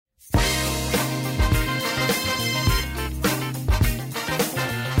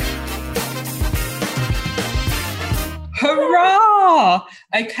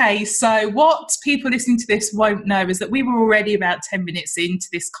Okay, so what people listening to this won't know is that we were already about 10 minutes into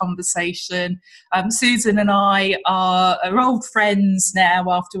this conversation. Susan and I are old friends now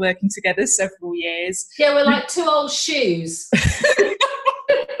after working together several years. Yeah, we're like two old shoes.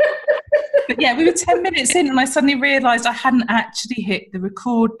 But yeah, we were 10 minutes in and I suddenly realised I hadn't actually hit the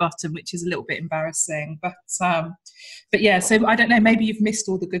record button, which is a little bit embarrassing. But yeah, so I don't know, maybe you've missed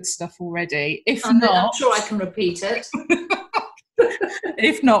all the good stuff already. If not, I'm sure I can repeat it.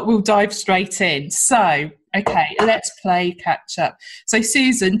 If not, we'll dive straight in. So, okay, let's play catch up. So,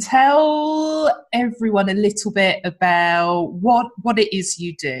 Susan, tell everyone a little bit about what it is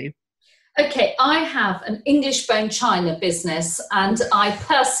you do. Okay, I have an English bone china business and I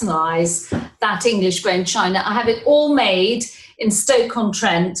personalise that English bone china. I have it all made in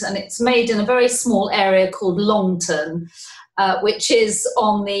Stoke-on-Trent and it's made in a very small area called Longton, which is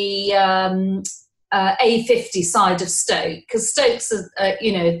on the A50 side of Stoke, because Stoke's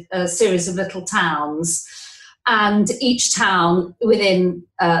a series of little towns, and each town within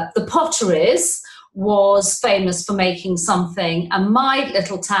the Potteries was famous for making something, and my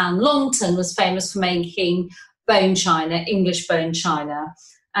little town Longton was famous for making bone china, English bone china.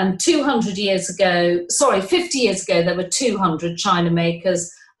 And 50 years ago, there were 200 china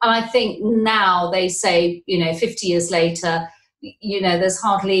makers, and I think now they say, 50 years later,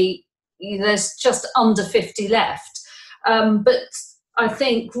 there's just under 50 left. But I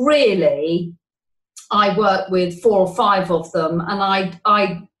think really I work with 4 or 5 of them, and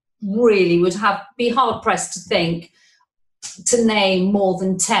I really would be hard pressed to name more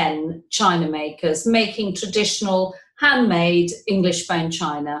than 10 china makers making traditional handmade English bone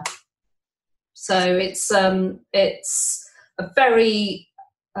china. So it's a very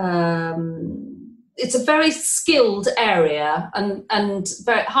skilled area and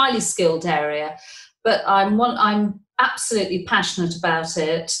very highly skilled area, but I'm absolutely passionate about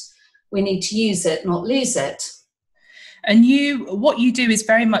it. We need to use it, not lose it. And what you do is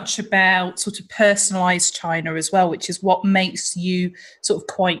very much about sort of personalised china as well, which is what makes you sort of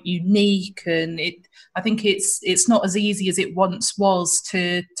quite unique. And I think it's not as easy as it once was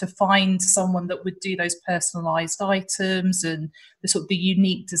to find someone that would do those personalised items and the sort of the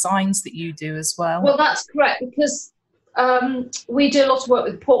unique designs that you do as well. Well, that's correct, because we do a lot of work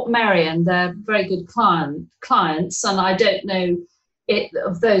with Portmeirion. They're very good clients, and I don't know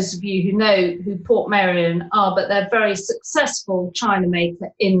of those of you who know who Portmeirion are, but they're very successful china maker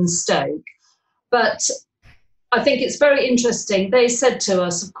in Stoke. But I think it's very interesting. They said to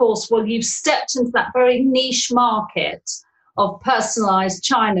us, of course, well, you've stepped into that very niche market of personalised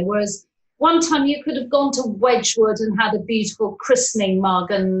china, whereas one time you could have gone to Wedgwood and had a beautiful christening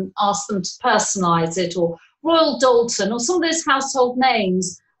mug and asked them to personalise it, or Royal Doulton, or some of those household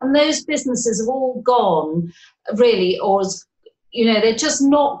names, and those businesses have all gone, really, or they're just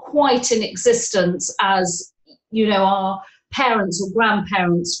not quite in existence as, our parents or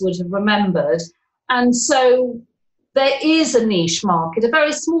grandparents would have remembered. And so there is a niche market, a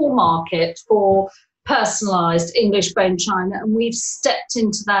very small market for personalised English bone china, and we've stepped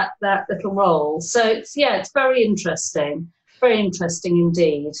into that little role. So it's very interesting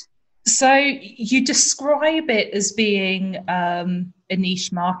indeed. So you describe it as being a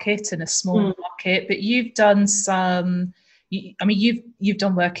niche market and a small market, but you've done you've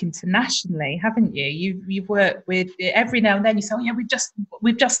done work internationally, haven't you? You've worked with, every now and then you say,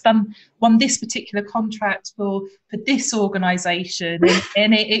 we've just won this particular contract for this organisation,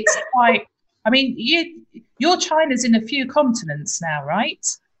 and it's quite. Your China's in a few continents now, right?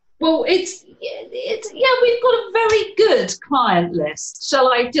 Well, we've got a very good client list.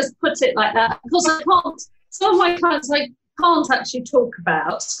 Shall I just put it like that? Because some of my clients I can't actually talk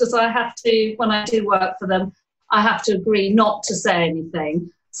about, because I have to, when I do work for them, I have to agree not to say anything.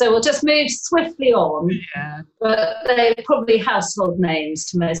 So we'll just move swiftly on. Yeah. But they're probably household names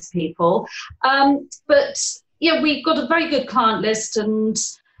to most people. But we've got a very good client list, and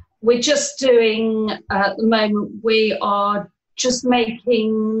we're just doing, at the moment, we are just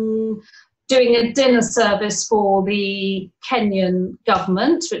doing a dinner service for the Kenyan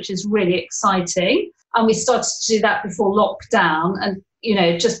government, which is really exciting. And we started to do that before lockdown, and,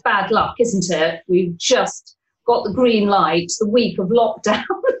 just bad luck, isn't it? We've just got the green light the week of lockdown.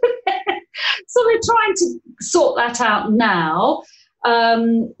 So we're trying to sort that out now.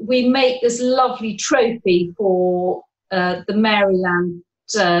 We make this lovely trophy for the Maryland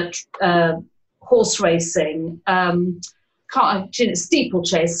horse racing,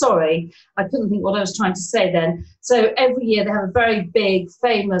 steeplechase, sorry. I couldn't think what I was trying to say then. So every year they have a very big,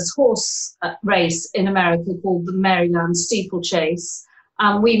 famous horse race in America called the Maryland steeplechase.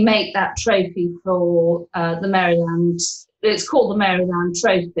 And we make that trophy for the Maryland it's called the Maryland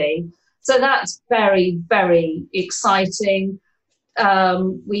Trophy. So that's very, very exciting.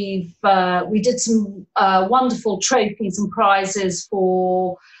 We did some wonderful trophies and prizes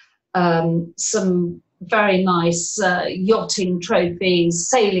for some very nice yachting trophies,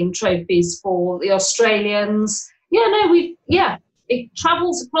 sailing trophies for the Australians. It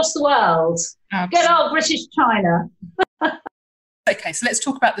travels across the world. Absolutely. Good old British China. Okay, so let's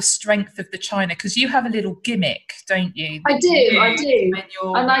talk about the strength of the china, because you have a little gimmick, don't you? I do.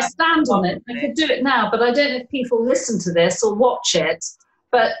 And I stand on it. I could do it now, but I don't know if people listen to this or watch it.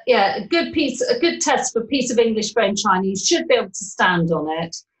 But yeah, a good test for a piece of English bone china. You should be able to stand on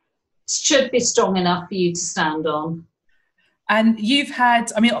it. It should be strong enough for you to stand on. And you've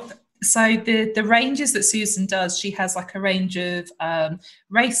had, so the ranges that Susan does, she has like a range of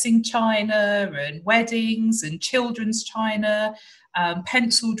racing china and weddings and children's china,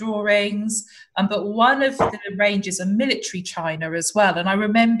 pencil drawings, but one of the ranges are military china as well. And I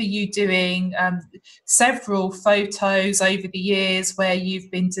remember you doing several photos over the years where you've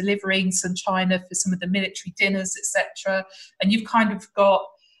been delivering some china for some of the military dinners, etc. And you've kind of got,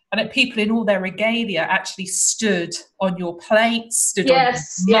 and people in all their regalia actually stood on your plates, stood on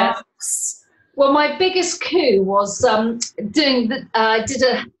your mugs. Well, my biggest coup was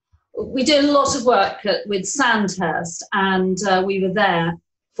we did a lot of work with Sandhurst, and we were there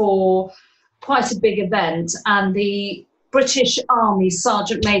for quite a big event. And the British Army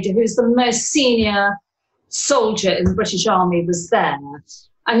Sergeant Major, who's the most senior soldier in the British Army, was there.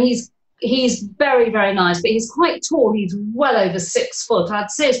 And he's very, very nice, but he's quite tall. He's well over 6 foot. I'd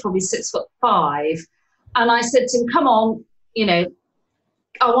say he's probably 6'5". And I said to him, come on,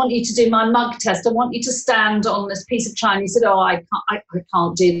 I want you to do my mug test. I want you to stand on this piece of china. He said, oh, I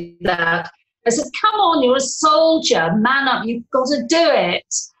can't do that. I said, come on, you're a soldier. Man up, you've got to do it.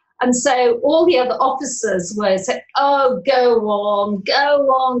 And so all the other officers were saying, oh, go on,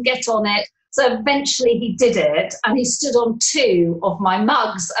 get on it. So eventually he did it, and he stood on 2 of my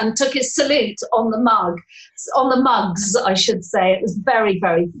mugs and took his salute on the mugs, I should say. It was very,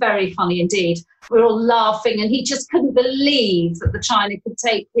 very, very funny indeed. We were all laughing, and he just couldn't believe that the china could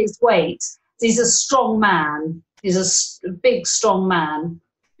take his weight. He's a strong man. He's a big, strong man.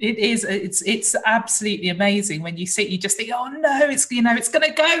 It is. It's absolutely amazing when you see it. You just think, oh no, it's going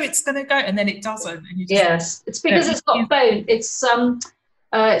to go, and then it doesn't. And yes, it's because it's got bone. It's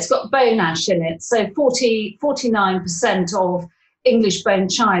got bone ash in it. So 49% of English bone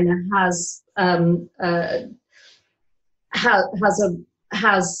china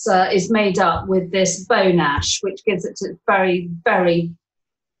is made up with this bone ash, which gives it a very, very,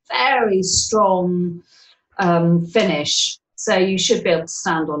 very strong finish. So you should be able to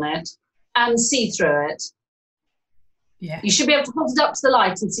stand on it and see through it. Yeah. You should be able to hold it up to the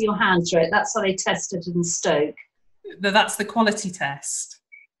light and see your hand through it. That's how they test it in Stoke. That's the quality test.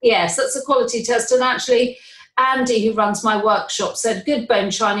 Yes, that's a quality test. And actually, Andy, who runs my workshop, said, good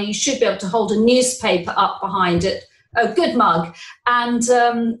bone china, you should be able to hold a newspaper up behind it, a good mug, and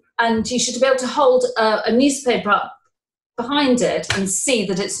you should be able to hold a newspaper up behind it and see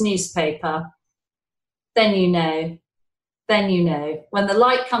that it's newspaper. Then you know. When the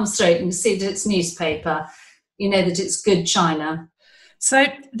light comes through and you see that it's newspaper, you know that it's good china. So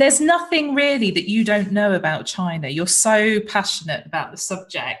there's nothing really that you don't know about china. You're so passionate about the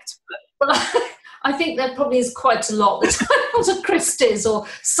subject. Well, I think there probably is quite a lot that I'm not a Christie's or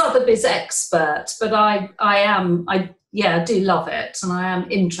Sotheby's expert, but I do love it, and I am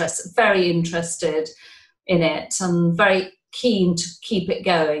very interested in it, and very keen to keep it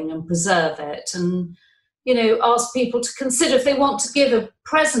going and preserve it, and ask people to consider, if they want to give a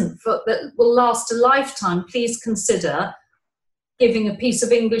present that will last a lifetime, please consider giving a piece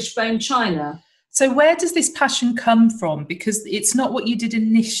of English bone china. So where does this passion come from? Because it's not what you did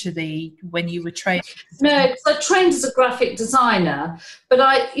initially when you were trained. No, because I trained as a graphic designer, but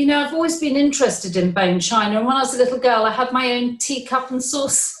I've always been interested in bone china. And when I was a little girl, I had my own teacup and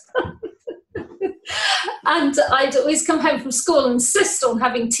saucer. And I'd always come home from school and insist on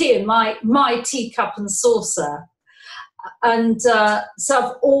having tea in my teacup and saucer. And so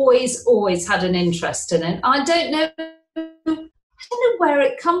I've always had an interest in it. I don't know where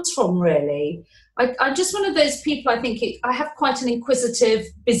it comes from, really. I'm just one of those people, I have quite an inquisitive,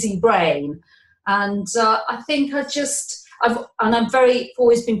 busy brain. And I think I've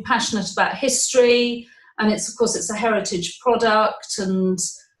always been passionate about history. And of course, it's a heritage product. And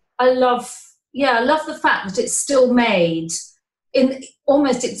I love the fact that it's still made in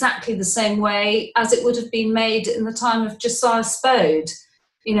almost exactly the same way as it would have been made in the time of Josiah Spode,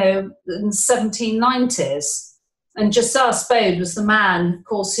 in the 1790s. And Josiah Spode was the man, of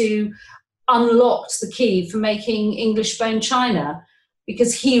course, who unlocked the key for making English bone china,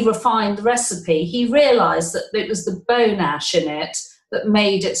 because he refined the recipe. He realised that it was the bone ash in it that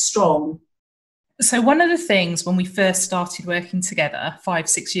made it strong. So one of the things when we first started working together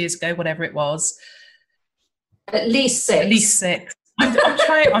 5-6 years ago, whatever it was, at least six.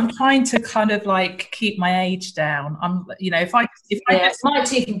 I'm trying to kind of like keep my age down. It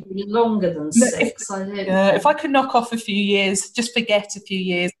might even be longer than 6. If I could knock off a few years, just forget a few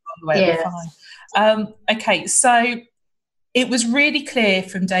years on the way, it'll be fine. Okay, so it was really clear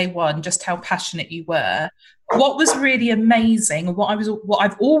from day one just how passionate you were. What was really amazing, and what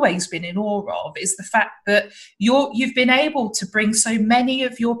I've always been in awe of, is the fact that you've been able to bring so many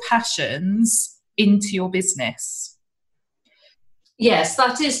of your passions into your business. Yes,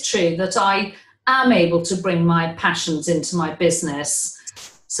 that is true, that I am able to bring my passions into my business.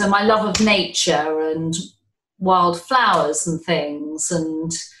 So my love of nature and wildflowers and things,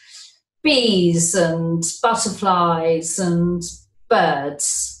 and bees and butterflies and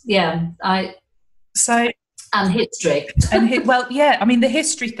birds. And history. The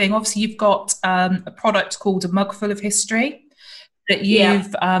history thing, obviously you've got a product called A Mugful of History that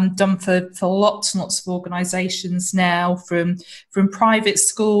you've done for lots and lots of organisations now, from private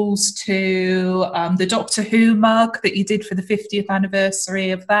schools to the Doctor Who mug that you did for the 50th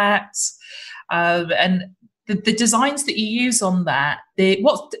anniversary of that, and the designs that you use on that.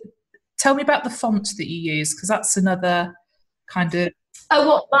 Tell me about the font that you use, because that's another kind of...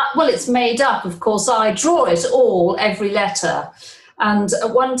 Well, it's made up, of course. I draw it all, every letter. And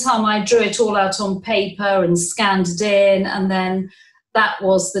at one time I drew it all out on paper and scanned it in, and then that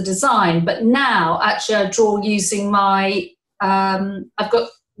was the design. But now, actually, I draw using my... I've got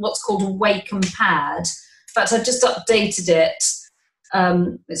what's called a Wacom pad. In fact, I've just updated it.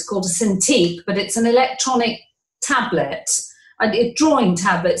 It's called a Cintiq, but it's an electronic tablet, a drawing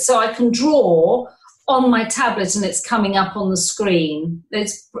tablet, so I can draw on my tablet and it's coming up on the screen.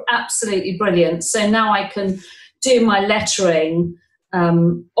 It's absolutely brilliant. So now I can do my lettering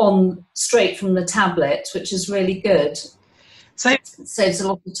on straight from the tablet, which is really good. So it saves a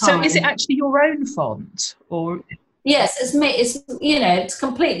lot of time. So is it actually your own font, or? Yes, it's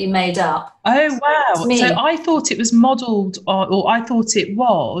completely made up. Oh wow! So I thought it was modelled, or I thought it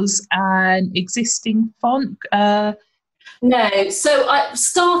was an existing font. No, so I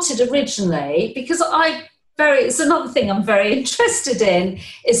started originally because it's another thing I'm very interested in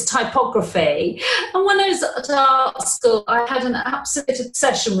is typography. And when I was at art school, I had an absolute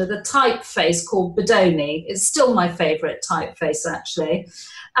obsession with a typeface called Bodoni. It's still my favourite typeface, actually.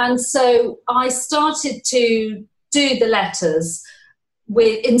 And so I started to do the letters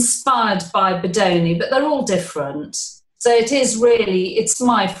inspired by Bodoni, but they're all different. So it's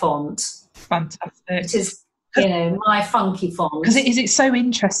my font. Fantastic. It is, my funky font. Because it's so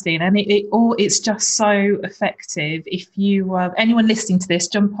interesting, and it's just so effective. If you anyone listening to this,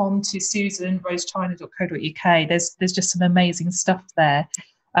 jump on to susanrosechina.co.uk. There's just some amazing stuff there.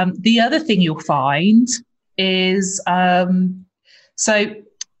 The other thing you'll find is so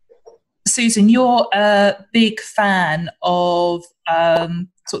Susan, you're a big fan of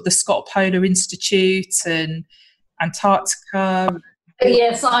sort of the Scott Polar Institute and Antarctica.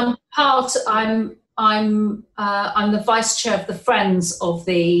 Yes, I'm the vice chair of the Friends of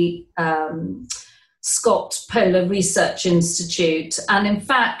the Scott Polar Research Institute, and in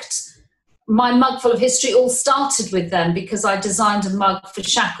fact, my Mugful of History all started with them because I designed a mug for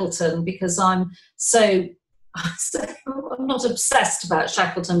Shackleton, because I'm not obsessed about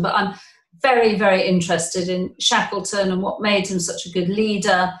Shackleton, but I'm very, very interested in Shackleton and what made him such a good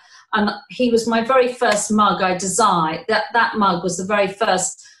leader. And he was my very first mug I designed. That mug was the very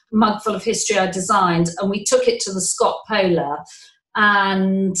first Mugful of History I designed, and we took it to the Scott Polar,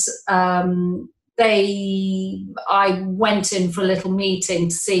 and I went in for a little meeting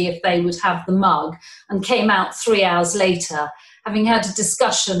to see if they would have the mug, and came out 3 hours later, having had a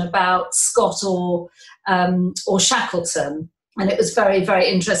discussion about Scott or Shackleton, and it was very, very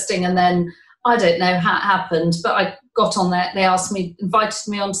interesting. And then I don't know how it happened, but I got on there. They invited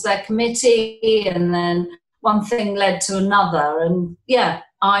me onto their committee, and then one thing led to another, and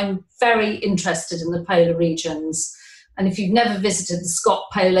I'm very interested in the polar regions. And if you've never visited the Scott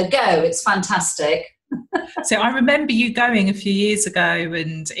Polar, go. It's fantastic. So I remember you going a few years ago,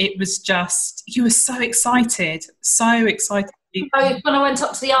 and it was just, you were so excited. When I went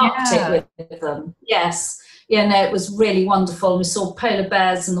up to the Arctic with them. Yes. It was really wonderful. We saw polar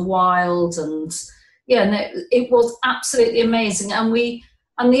bears in the wild, and it was absolutely amazing. And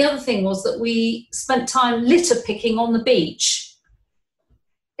the other thing was that we spent time litter picking on the beach.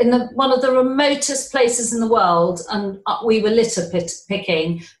 in one of the remotest places in the world, and we were litter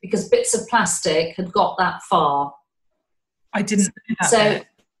picking because bits of plastic had got that far. I didn't know that.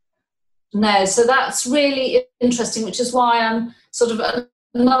 No, so that's really interesting, which is why I'm sort of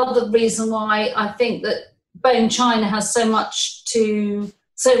another reason why I think that Bone China has so much.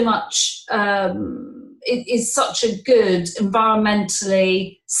 It is such a good,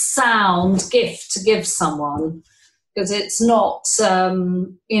 environmentally sound gift to give someone, because it's not,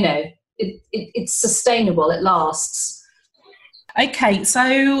 it's sustainable, it lasts. Okay,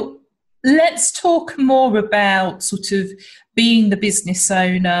 so let's talk more about sort of being the business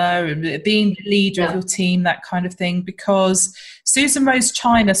owner and being the leader of your team, that kind of thing, because Susan Rose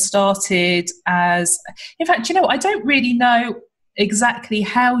China started as, in fact, you know, I don't really know exactly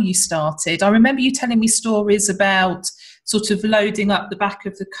how you started. I remember you telling me stories about sort of loading up the back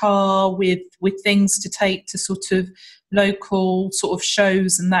of the car with things to take to sort of local sort of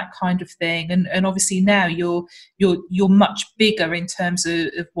shows and that kind of thing. And obviously now you're much bigger in terms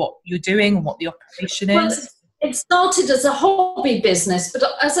of what you're doing and what the operation is. It started as a hobby business, but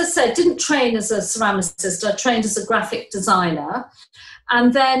as I said, didn't train as a ceramicist. I trained as a graphic designer.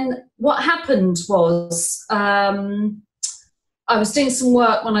 And then what happened was I was doing some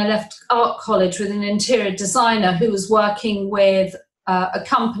work when I left art college with an interior designer who was working with a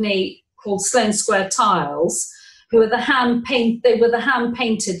company called Sloane Square Tiles, who were the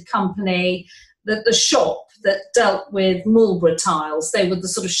hand-painted company, the shop that dealt with Marlborough tiles. They were the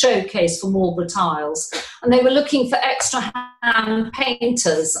sort of showcase for Marlborough tiles. And they were looking for extra hand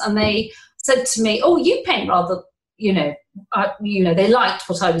painters. And they said to me, "Oh, you paint rather," they liked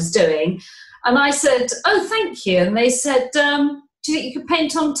what I was doing. And I said, "Oh, thank you." And they said, "Do you think you could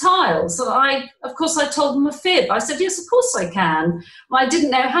paint on tiles?" So of course, I told them a fib. I said, "Yes, of course I can." Well, I didn't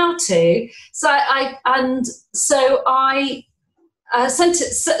know how to. So I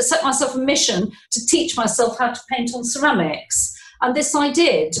set myself a mission to teach myself how to paint on ceramics. And this I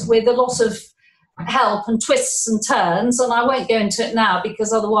did with a lot of help and twists and turns. And I won't go into it now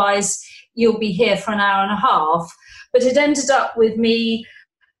because otherwise you'll be here for an hour and a half. But it ended up with me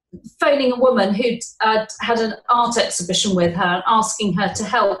phoning a woman who'd had an art exhibition with her and asking her to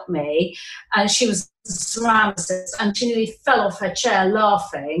help me. And she was a ceramicist, and she nearly fell off her chair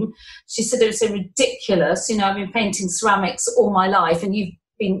laughing. She said it was so ridiculous. You know, I've been painting ceramics all my life, and you're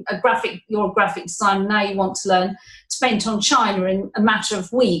a graphic designer, now you want to learn to paint on china in a matter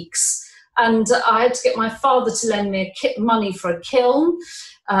of weeks. And I had to get my father to lend me money for a kiln.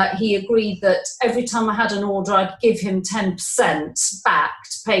 He agreed that every time I had an order, I'd give him 10% back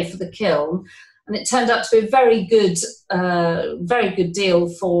to pay for the kiln. And it turned out to be a very good deal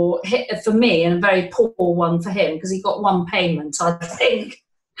for me, and a very poor one for him, because he got one payment, I think,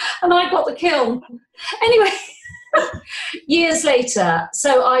 and I got the kiln. Anyway, years later,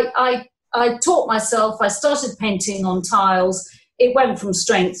 so I taught myself. I started painting on tiles. It went from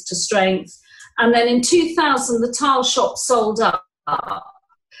strength to strength. And then in 2000, the tile shop sold up.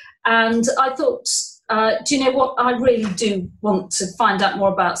 And I thought, do you know what? I really do want to find out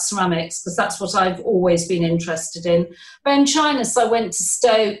more about ceramics, because that's what I've always been interested in. Bone China, so I went to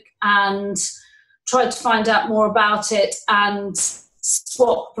Stoke and tried to find out more about it, and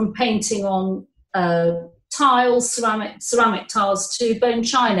swapped from painting on tiles, ceramic tiles, to Bone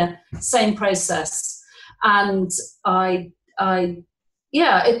China, same process. And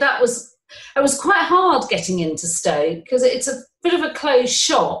it was quite hard getting into Stoke, because it's a bit of a closed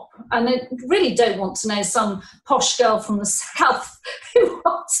shop, and I really don't want to know some posh girl from the south who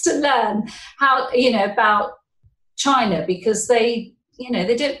wants to learn how, about China, because they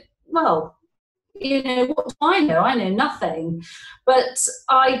don't, well, what do I know? I know nothing. But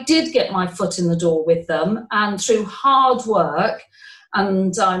I did get my foot in the door with them, and through hard work,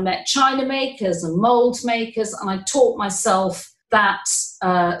 and I met china makers and mould makers, and I taught myself that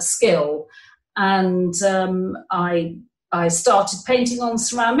skill. And I started painting on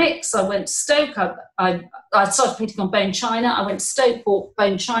ceramics. I went to Stoke. I started painting on Bone China. I went to Stoke, bought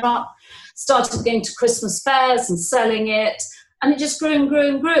Bone China up, started going to Christmas fairs and selling it. And it just grew and grew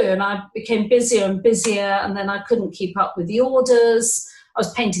and grew. And I became busier and busier. And then I couldn't keep up with the orders. I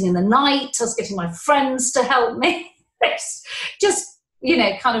was painting in the night. I was getting my friends to help me. Just,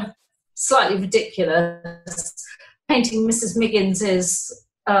 kind of slightly ridiculous. Painting Mrs. Miggins's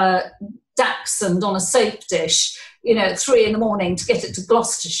dachshund on a soap dish, at 3 a.m. to get it to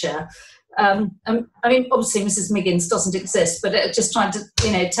Gloucestershire. Obviously Mrs. Miggins doesn't exist, but just trying to,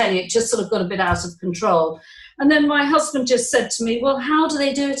 tell you, it just sort of got a bit out of control. And then my husband just said to me, "Well, how do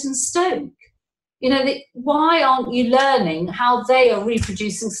they do it in Stoke? Why aren't you learning how they are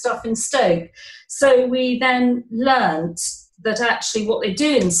reproducing stuff in Stoke?" So we then learnt that actually what they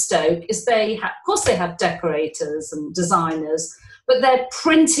do in Stoke is of course they have decorators and designers, but they're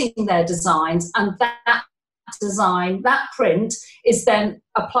printing their designs, and that design, that print is then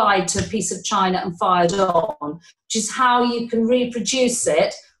applied to a piece of china and fired on, which is how you can reproduce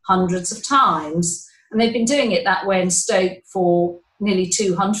it hundreds of times. And they've been doing it that way in Stoke for nearly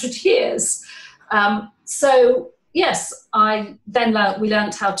 200 years. So yes, we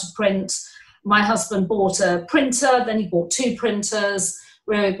learned how to print. My husband bought a printer, then he bought 2 printers.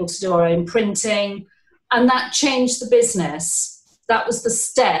 We were able to do our own printing, and that changed the business. That was the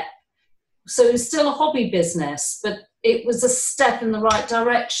step. So it was still a hobby business, but it was a step in the right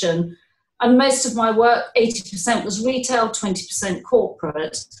direction. And most of my work, 80% was retail, 20%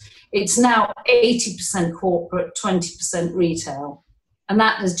 corporate. It's now 80% corporate, 20% retail. And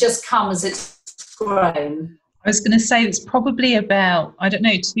that has just come as it's grown. I was going to say it's probably about,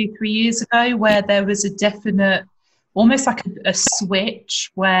 2-3 years ago, where there was a definite, almost like a switch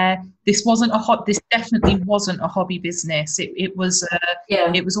where this definitely wasn't a hobby business. It was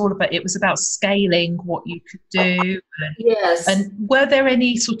about scaling what you could do. Yes. And were there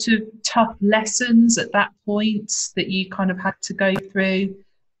any sort of tough lessons at that point that you kind of had to go through?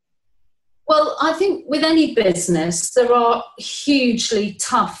 Well, I think with any business, there are hugely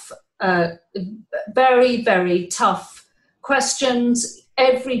tough, very, very tough questions.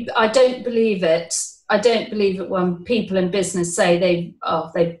 I don't believe it. I don't believe it when people in business say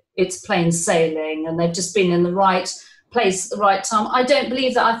it's plain sailing and they've just been in the right place at the right time. I don't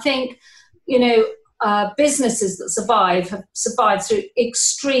believe that. I think, businesses that have survived through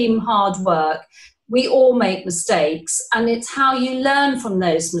extreme hard work. We all make mistakes, and it's how you learn from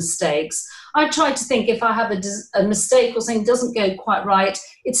those mistakes. I try to think, if I have a mistake or something doesn't go quite right,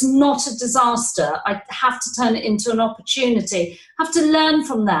 it's not a disaster. I have to turn it into an opportunity. I have to learn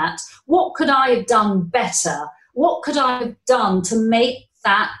from that. What could I have done better? What could I have done to make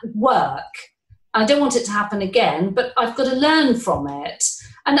that work? I don't want it to happen again, but I've got to learn from it.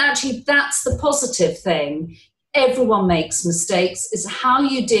 And actually, that's the positive thing. Everyone makes mistakes. It's how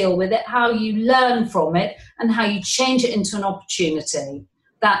you deal with it, how you learn from it, and how you change it into an opportunity.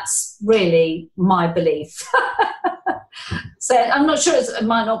 That's really my belief. So I'm not sure it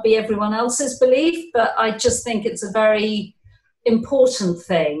might not be everyone else's belief, but I just think it's a very important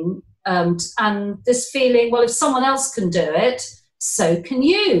thing. And this feeling, well, if someone else can do it, so can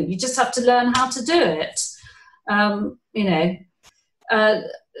you. You just have to learn how to do it.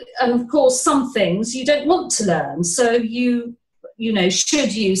 And of course, some things you don't want to learn. So you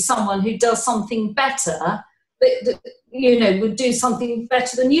should use someone who does something better, that would do something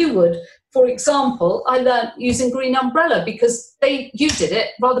better than you would. For example, I learned using Green Umbrella because you did it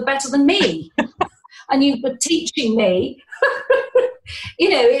rather better than me. And you were teaching me.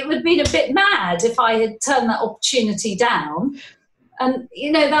 It would have been a bit mad if I had turned that opportunity down. And,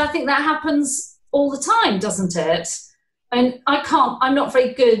 I think that happens all the time, doesn't it? And I'm not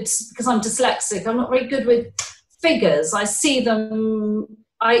very good, because I'm dyslexic, I'm not very good with figures. I see them,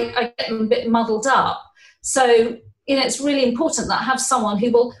 I get them a bit muddled up. So, it's really important that I have someone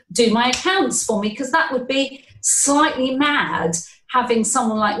who will do my accounts for me, because that would be slightly mad, having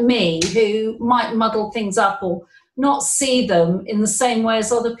someone like me who might muddle things up or not see them in the same way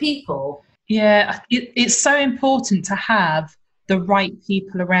as other people. Yeah, it's so important to have the right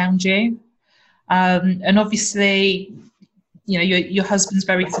people around you. And obviously, your husband's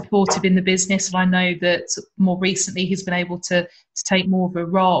very supportive in the business, and I know that more recently he's been able to take more of a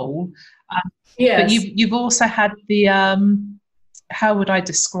role. Yes. But you've also had the, how would I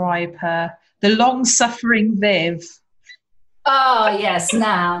describe her? The long-suffering Viv. Oh, yes,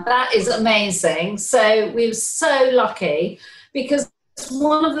 now that is amazing. So we were so lucky, because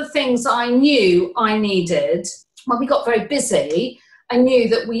one of the things I knew I needed, when we got very busy, I knew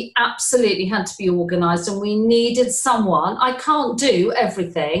that we absolutely had to be organised, and we needed someone. I can't do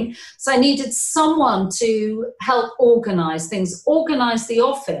everything, so I needed someone to help organise things, organise the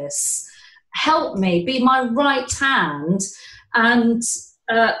office, help me, be my right hand. And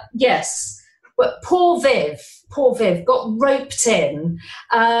yes, but poor Viv got roped in.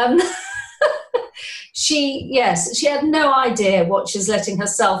 She had no idea what she was letting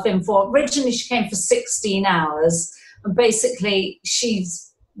herself in for. Originally, she came for 16 hours. And basically, she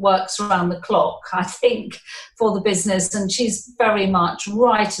works around the clock, I think, for the business. And she's very much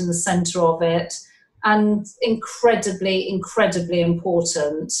right in the centre of it, and incredibly, incredibly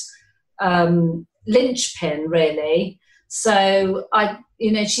important. Linchpin, really. So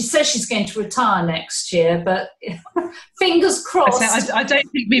she says she's going to retire next year, but fingers crossed. I don't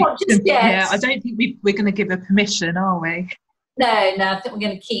think we're going to give her permission, are we? No, I think we're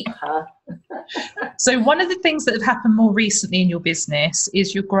going to keep her. So one of the things that have happened more recently in your business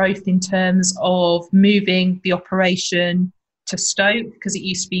is your growth in terms of moving the operation to Stoke, because it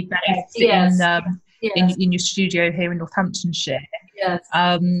used to be based in your studio here in Northamptonshire. Yes.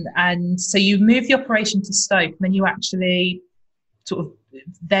 And so you moved the operation to Stoke, and then you actually sort of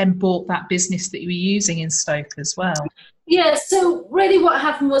then bought that business that you were using in Stoke as well. Yeah, so really what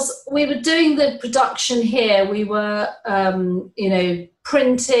happened was we were doing the production here. We were,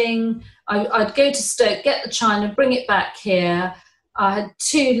 printing. I'd go to Stoke, get the china, bring it back here. I had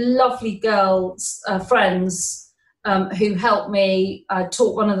two lovely girls, friends, who helped me. I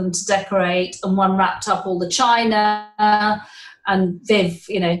taught one of them to decorate, and one wrapped up all the china. And Viv,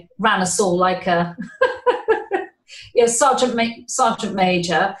 ran us all like a sergeant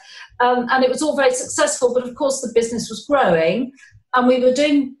major. And it was all very successful, but of course the business was growing, and we were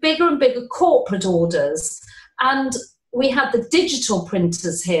doing bigger and bigger corporate orders. And we had the digital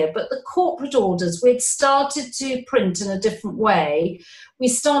printers here, but the corporate orders, we'd started to print in a different way. We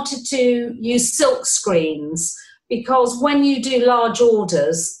started to use silk screens, because when you do large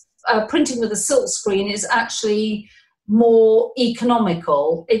orders, printing with a silk screen is actually more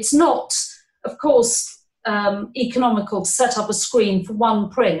economical. It's not, of course, economical to set up a screen for one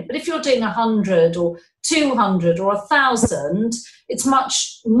print, but if you're doing 100 or 200 or 1,000, it's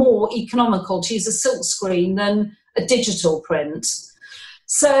much more economical to use a silk screen than a digital print.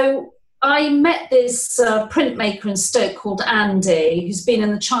 So I met this printmaker in Stoke called Andy, who's been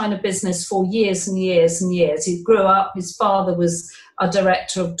in the China business for years and years and years. He grew up, his father was a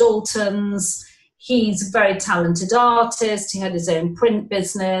director of Dalton's. He's a very talented artist. He had his own print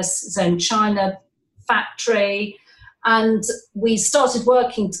business, his own China factory, and we started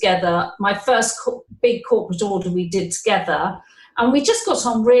working together. My first big corporate order we did together, and we just got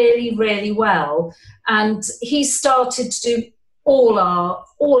on really, really well. And he started to do all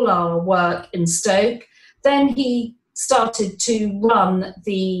our work in Stoke. Then he started to run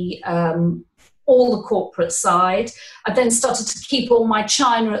the all the corporate side. I then started to keep all my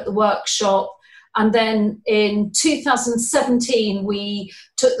china at the workshop. And then in 2017, we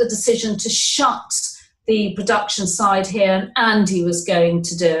took the decision to shut the production side here, and Andy was going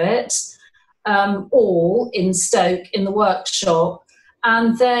to do it, all in Stoke in the workshop.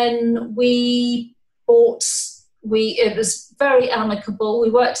 And then it was very amicable. We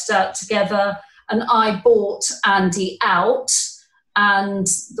worked it out together, and I bought Andy out and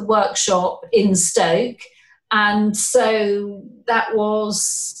the workshop in Stoke. And so that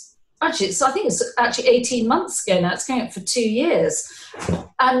was... Actually, I think it's actually 18 months ago now. It's going up for 2 years.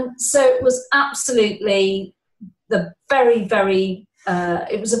 And so it was absolutely it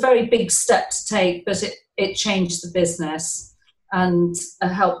was a very big step to take, but it changed the business and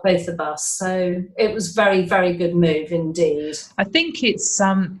helped both of us. So it was very, very good move indeed. I think it's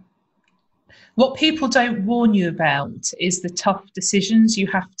what people don't warn you about is the tough decisions you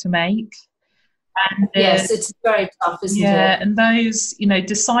have to make. And, yes, it's very tough, isn't it? Yeah, and those,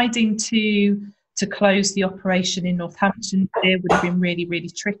 deciding to close the operation in Northamptonshire would have been really, really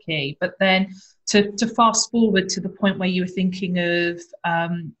tricky. But then to fast forward to the point where you were thinking of,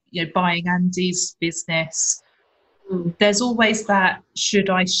 buying Andy's business, there's always that should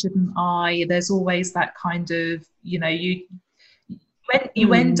I, shouldn't I? There's always that kind of, you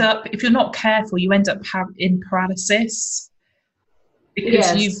end up, if you're not careful, you end up in paralysis.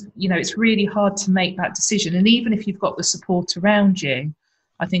 Because it's really hard to make that decision. And even if you've got the support around you,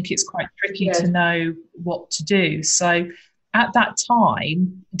 I think it's quite tricky to know what to do. So at that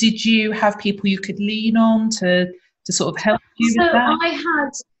time, did you have people you could lean on to sort of help you with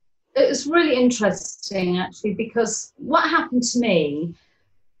that? It was really interesting actually, because what happened to me,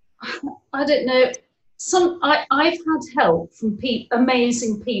 I don't know, I've had help from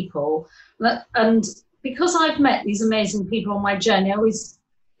amazing people, and because I've met these amazing people on my journey, I always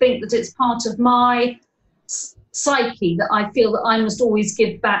think that it's part of my psyche that I feel that I must always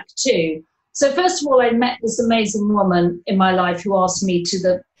give back to. So first of all, I met this amazing woman in my life who asked me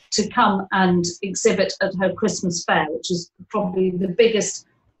to come and exhibit at her Christmas fair, which was probably the biggest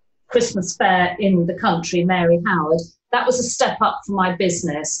Christmas fair in the country, Mary Howard. That was a step up for my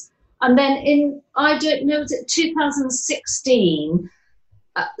business. And then was it 2016,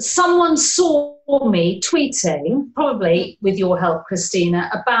 someone saw me tweeting, probably with your help, Christina,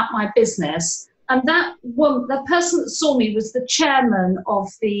 about my business. And the person that saw me was the chairman of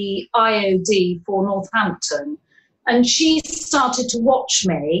the IOD for Northampton. And she started to watch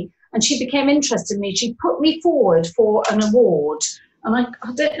me and she became interested in me. She put me forward for an award. And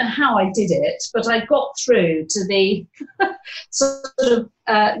I don't know how I did it, but I got through to the sort of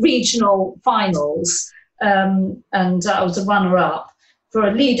regional finals. and I was a runner-up for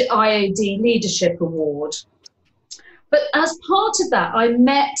a IOD Leadership Award. But as part of that, I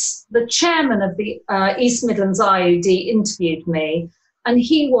met the chairman of the East Midlands IOD, interviewed me, and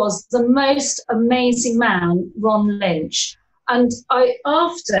he was the most amazing man, Ron Lynch. And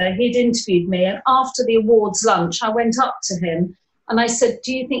after he'd interviewed me, and after the awards lunch, I went up to him and I said,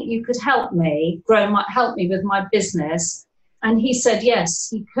 "Do you think you could help me with my business?" And he said, yes,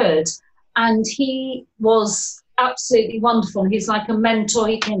 he could. And he was absolutely wonderful. He's like a mentor.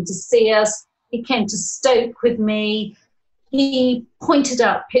 He came to see us. He came to Stoke with me. He pointed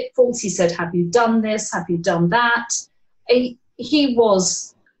out pitfalls. He said, "Have you done this? Have you done that?" He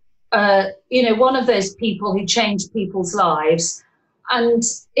was, one of those people who changed people's lives. And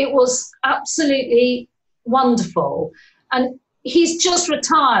it was absolutely wonderful. And he's just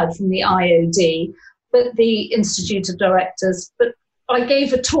retired from the IOD, but the Institute of Directors. But I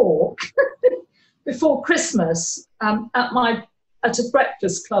gave a talk before Christmas at a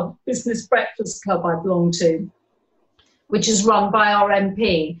breakfast club, business breakfast club I belong to, which is run by our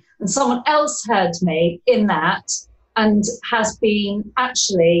MP. And someone else heard me in that and has been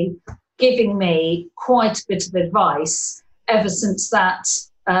actually giving me quite a bit of advice ever since that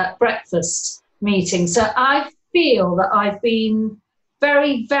breakfast meeting. So I feel that I've been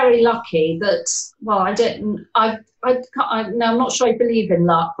very, very lucky that, well, I'm not sure I believe in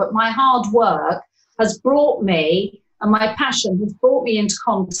luck, but my hard work has brought me, and my passion has brought me into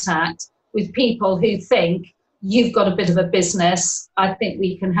contact with people who think, "You've got a bit of a business, I think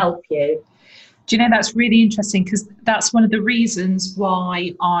we can help you." Do you know, that's really interesting, because that's one of the reasons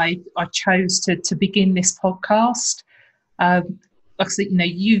why I chose to begin this podcast. Like I said,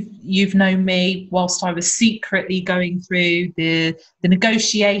 you've known me whilst I was secretly going through the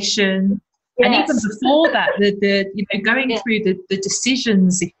negotiation, yes. And even before that, going through the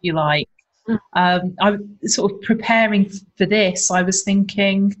decisions, if you like. I was sort of preparing for this. I was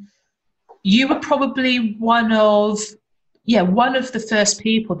thinking, you were probably one of the first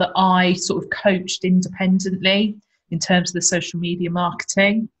people that I sort of coached independently in terms of the social media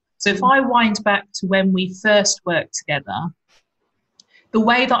marketing. So if I wind back to when we first worked together, the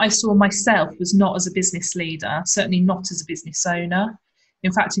way that I saw myself was not as a business leader, certainly not as a business owner.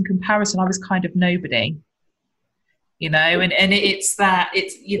 In fact, in comparison, I was kind of nobody, and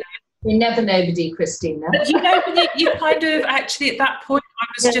You're never nobody, Christina. But you kind of actually at that point, I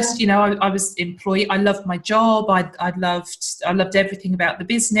was just, I was employed. I loved my job. I loved everything about the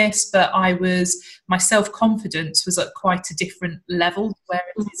business, but my self-confidence was at quite a different level to where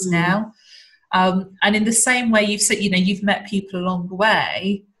it is now. And in the same way you've said, you've met people along the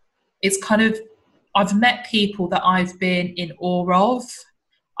way, it's kind of, I've met people that I've been in awe of.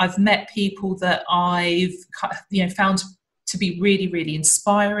 I've met people that I've, found to be really, really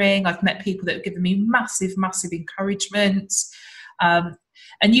inspiring. I've met people that have given me massive, massive encouragement.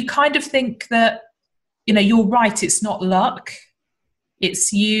 And you kind of think that, you're right, it's not luck.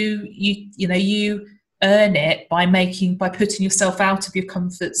 It's you earn it by putting yourself out of your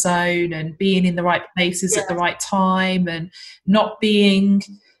comfort zone and being in the right places at the right time, and not being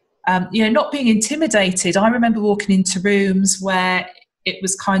intimidated. I remember walking into rooms where it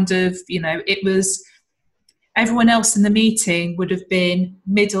was kind of, it was, everyone else in the meeting would have been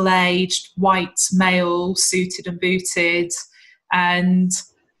middle-aged, white male, suited and booted, and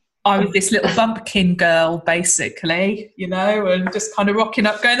I was this little bumpkin girl, basically, and just kind of rocking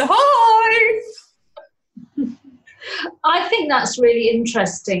up going, "Hi!" I think that's really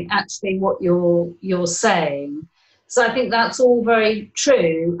interesting, actually, what you're saying. So I think that's all very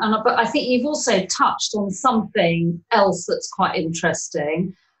true. But I think you've also touched on something else that's quite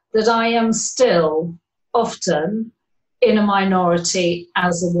interesting, that I am still often in a minority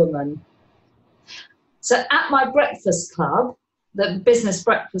as a woman. So at my breakfast club, the business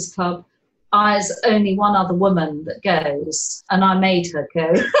breakfast club, there's only one other woman that goes, and I made her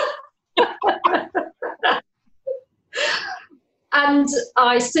go. And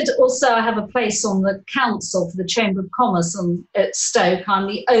I have a place on the council for the Chamber of Commerce at Stoke. I'm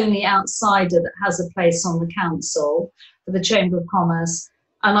the only outsider that has a place on the council for the Chamber of Commerce.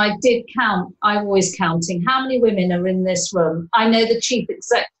 And I did count, I'm always counting, how many women are in this room. I know the chief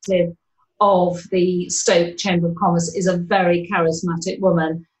executive of the Stoke Chamber of Commerce is a very charismatic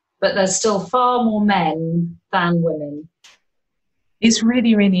woman, but there's still far more men than women. It's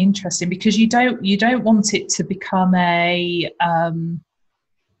really, really interesting, because you don't want it to become a,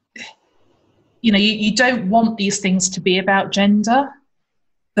 you don't want these things to be about gender,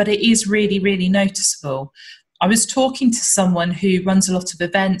 but it is really, really noticeable. I was talking to someone who runs a lot of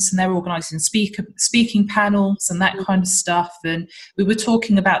events, and they're organising speaking panels and that kind of stuff. And we were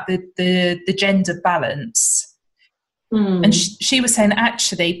talking about the gender balance. And she was saying,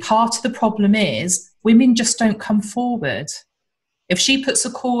 actually, part of the problem is women just don't come forward. If she puts a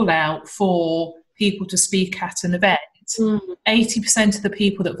call out for people to speak at an event, 80% of the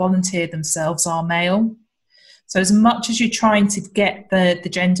people that volunteer themselves are male. So as much as you're trying to get the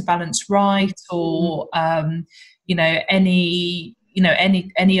gender balance right, or any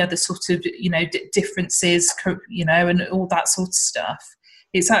other sort of differences, and all that sort of stuff,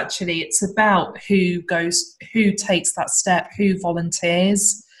 it's about who takes that step, who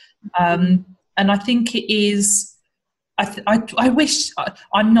volunteers, and I think it is. I wish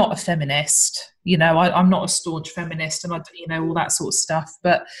I'm not a feminist, I'm not a staunch feminist, and all that sort of stuff.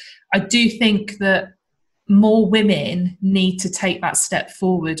 But I do think that more women need to take that step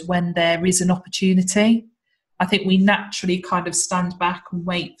forward when there is an opportunity. I think we naturally kind of stand back and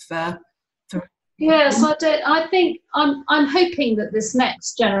wait for. Yes, I think I'm hoping that this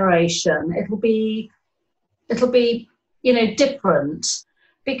next generation it'll be different,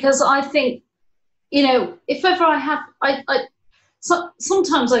 because I think. If ever I have,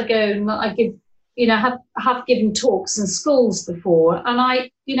 sometimes I go and I give, have given talks in schools before, and I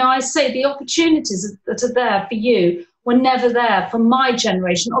say the opportunities that are there for you were never there for my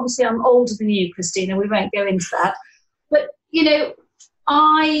generation. Obviously, I'm older than you, Christina. We won't go into that, but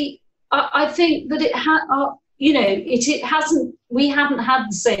I think that it hasn't. We haven't had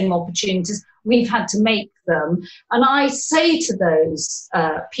the same opportunities. We've had to make them, and I say to those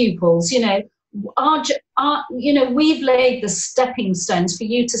pupils, we've laid the stepping stones for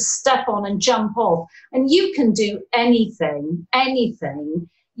you to step on and jump off, and you can do anything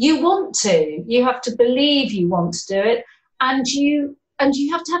you want to. You have to believe you want to do it, and you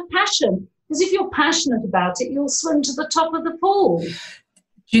have to have passion, because if you're passionate about it, you'll swim to the top of the pool.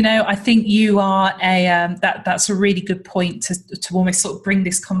 I think you are that's a really good point to almost sort of bring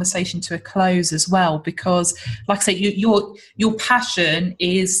this conversation to a close as well, because like I say, your passion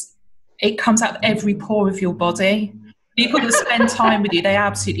it comes out of every pore of your body. People that spend time with you, they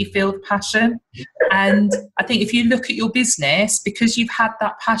absolutely feel the passion. And I think if you look at your business, because you've had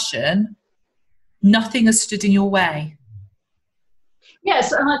that passion, nothing has stood in your way.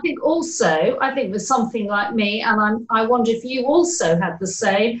 Yes, and I think with something like me, and I wonder if you also had the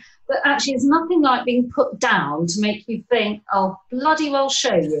same, that actually it's nothing like being put down to make you think, I'll bloody well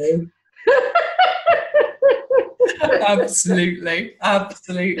show you. Absolutely. Oh.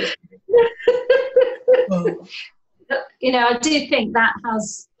 I do think that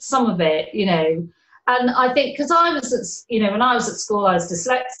has some of it, and I think because I was at, when I was at school, I was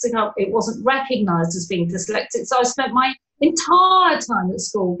dyslexic. It wasn't recognised as being dyslexic, so I spent my entire time at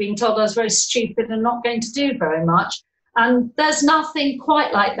school being told I was very stupid and not going to do very much. And there's nothing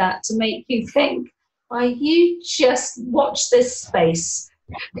quite like that to make you think, you just watch this space,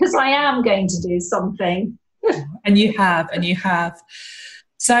 because I am going to do something. And you have.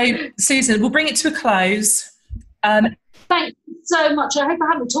 So, Susan, we'll bring it to a close. Thank you so much. I hope I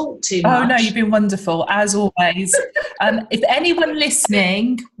haven't talked too much. Oh, no, you've been wonderful, as always. If anyone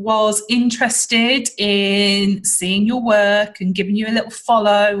listening was interested in seeing your work and giving you a little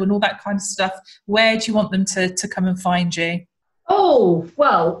follow and all that kind of stuff, where do you want them to come and find you? Oh,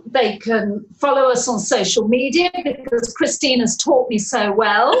 well, they can follow us on social media, because Christina's taught me so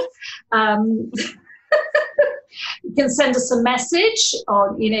well. You can send us a message,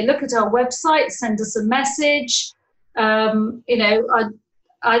 or look at our website, send us a message. I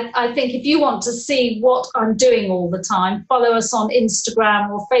think if you want to see what I'm doing all the time, follow us on Instagram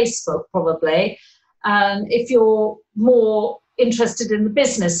or Facebook probably. If you're more interested in the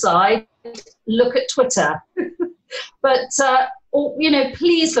business side, look at Twitter. But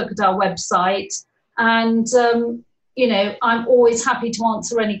please look at our website, and I'm always happy to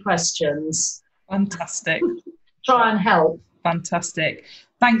answer any questions. Fantastic. Try and help. Fantastic.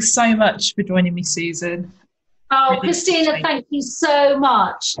 Thanks so much for joining me, Susan. Oh, really, Christina, thank you so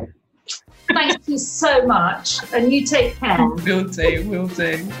much. Thank you so much. And you take care. Will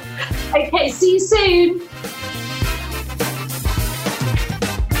do. Okay, see you soon.